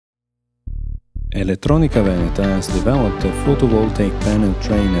Elettronica Veneta has developed a photovoltaic panel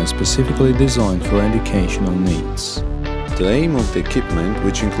trainer specifically designed for educational needs. The aim of the equipment,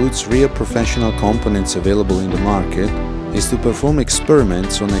 which includes real professional components available in the market, is to perform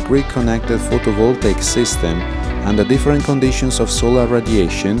experiments on a grid-connected photovoltaic system under different conditions of solar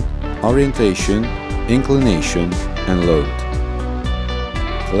radiation, orientation, inclination and load.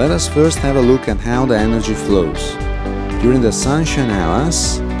 Let us first have a look at how the energy flows. During the sunshine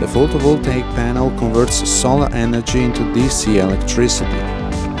hours, the photovoltaic panel converts solar energy into DC electricity,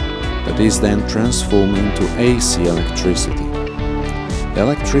 that is then transformed into AC electricity. The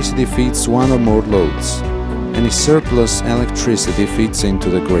electricity feeds one or more loads. Any surplus electricity feeds into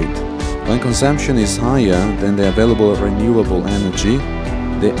the grid. When consumption is higher than the available renewable energy,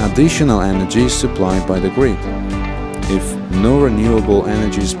 the additional energy is supplied by the grid. If no renewable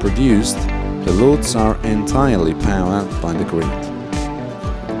energy is produced, the loads are entirely powered by the grid.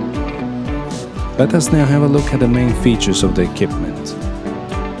 Let us now have a look at the main features of the equipment.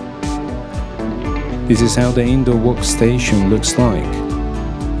 This is how the indoor workstation looks like.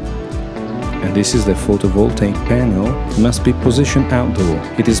 And this is the photovoltaic panel. It must be positioned outdoor.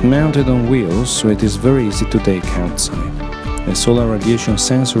 It is mounted on wheels, so it is very easy to take outside. The solar radiation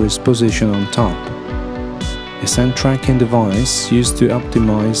sensor is positioned on top. A sun tracking device used to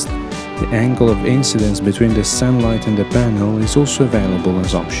optimize the angle of incidence between the sunlight and the panel is also available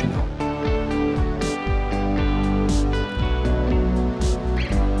as optional.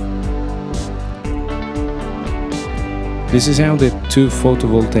 This is how the two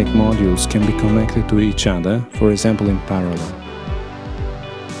photovoltaic modules can be connected to each other, for example in parallel.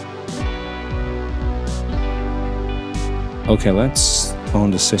 Okay, let's on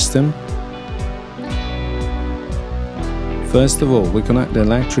the system. First of all, we connect the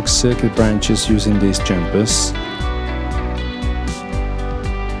electric circuit branches using these jumpers.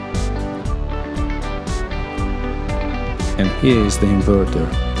 And here is the inverter.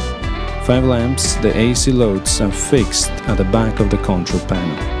 5 lamps, the AC loads are fixed at the back of the control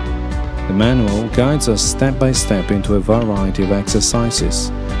panel. The manual guides us step by step into a variety of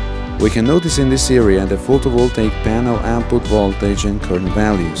exercises. We can notice in this area the photovoltaic panel output voltage and current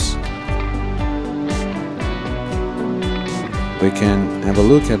values. We can have a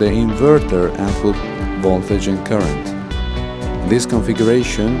look at the inverter output voltage and current. In this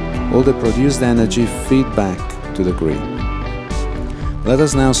configuration, all the produced energy feed back to the grid. Let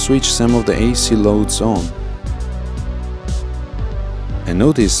us now switch some of the AC loads on. And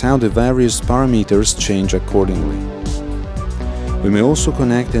notice how the various parameters change accordingly. We may also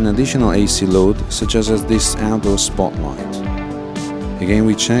connect an additional AC load, such as this outdoor spotlight. Again,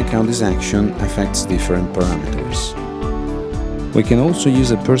 we check how this action affects different parameters. We can also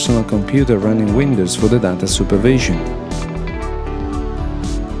use a personal computer running Windows for the data supervision.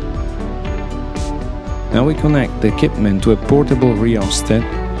 Now we connect the equipment to a portable rheostat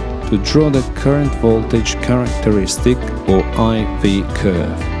to draw the current voltage characteristic or IV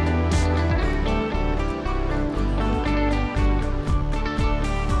curve.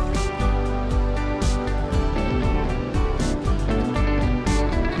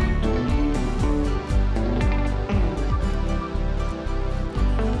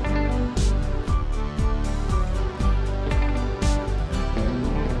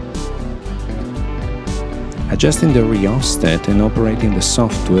 Adjusting the rheostat and operating the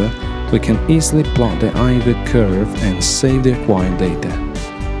software, we can easily plot the IV curve and save the acquired data,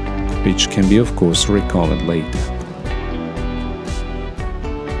 which can be of course recovered later.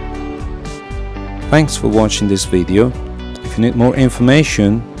 Thanks for watching this video. If you need more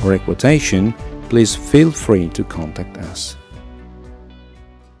information or a quotation, please feel free to contact us.